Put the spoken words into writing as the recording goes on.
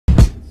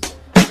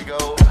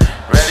go.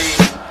 Ready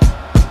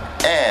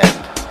and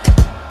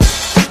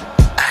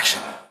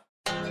action.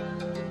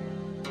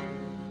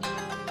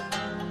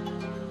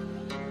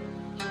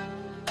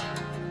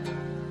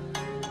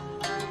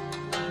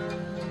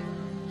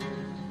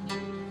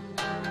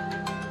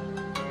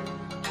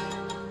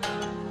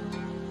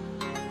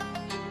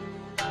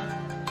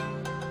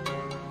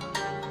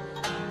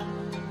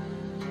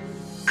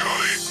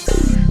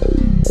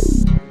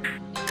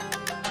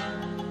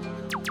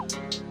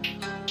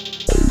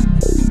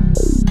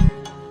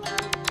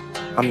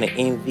 I'm the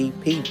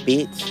MVP,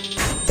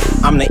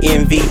 bitch. I'm the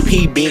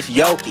MVP, bitch,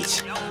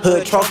 Jokic.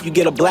 Hood trophy, you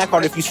get a black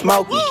heart if you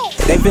smoke it.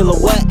 They feel a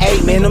what? Hey,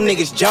 man, them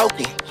niggas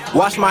joking.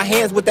 Wash my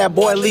hands with that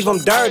boy, leave them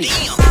dirty.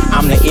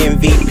 I'm the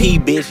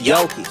MVP, bitch,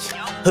 Jokic.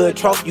 Hood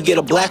trophy, you get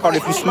a black heart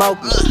if you smoke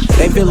it.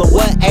 They feel a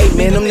what? Hey,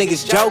 man, them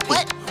niggas joking.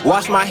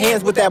 Wash my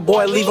hands with that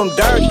boy, leave them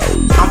dirty.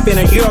 I'm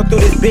finna Euro through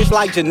this bitch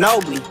like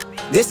Ginobili.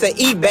 This a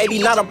E, baby,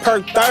 not a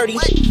perk 30.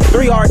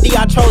 3 RD,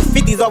 I chose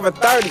 50s over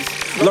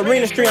 30s.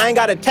 Lorena Street, I ain't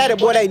got a tatted,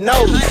 boy, they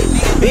know me.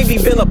 Big V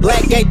Villa,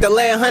 Blackgate, the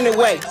land 100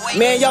 way.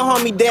 Man, your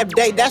homie Def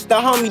Day, that's the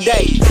homie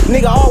day.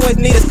 Nigga always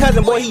need his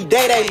cousin, boy, he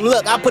day.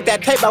 Look, I put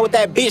that tape out with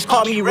that bitch,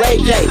 called me Ray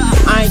J.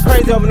 I ain't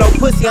crazy over no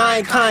pussy, I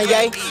ain't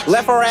Kanye.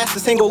 Left her ass a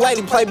single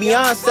lady, play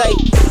Beyonce.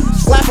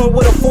 Slap him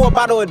with a 4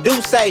 bottle of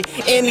Duce.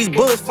 And these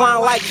bullets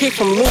flying like kicks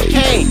from Luke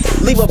Kane.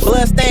 Leave a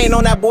blood stain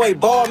on that boy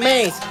ball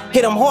mains.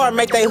 Hit him hard,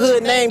 make they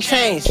hood name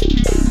change.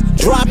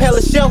 Drop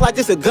hella shells like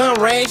this a gun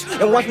range.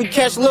 And once we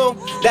catch Lil,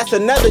 that's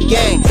another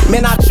game.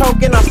 Man, I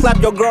choke and I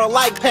slap your girl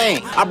like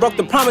pain. I broke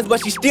the promise,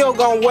 but she still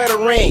gon' wear the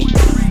ring.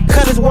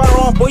 Cut his water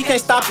off, boy, you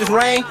can't stop this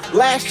rain.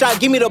 Last shot,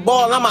 give me the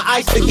ball, I'ma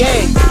ice the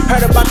game.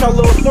 Heard about your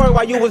little story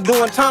while you was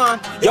doing time.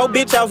 Yo,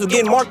 bitch ass was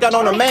getting marked out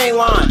on the main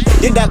line.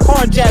 Did that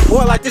carjack,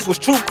 boy, like this was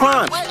true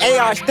crime.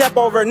 AR step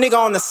over a nigga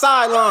on the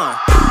sideline.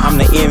 I'm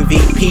the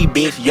MVP,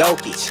 bitch,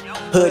 Jokic.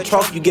 Hood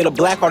trophy, you get a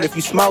black heart if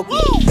you smoke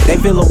it. They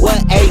feel a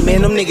what? Hey,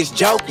 man, them niggas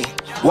joking.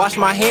 Wash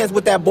my hands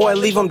with that boy,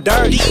 leave them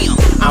dirty.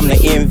 I'm the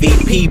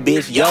MVP,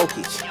 bitch,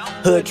 Jokic.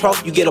 Hood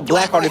trophy, you get a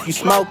black heart if you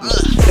smoke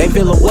it. They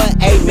feel a what?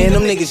 Hey, man,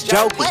 them niggas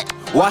joking.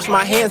 Wash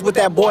my hands with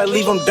that boy,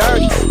 leave them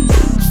dirty.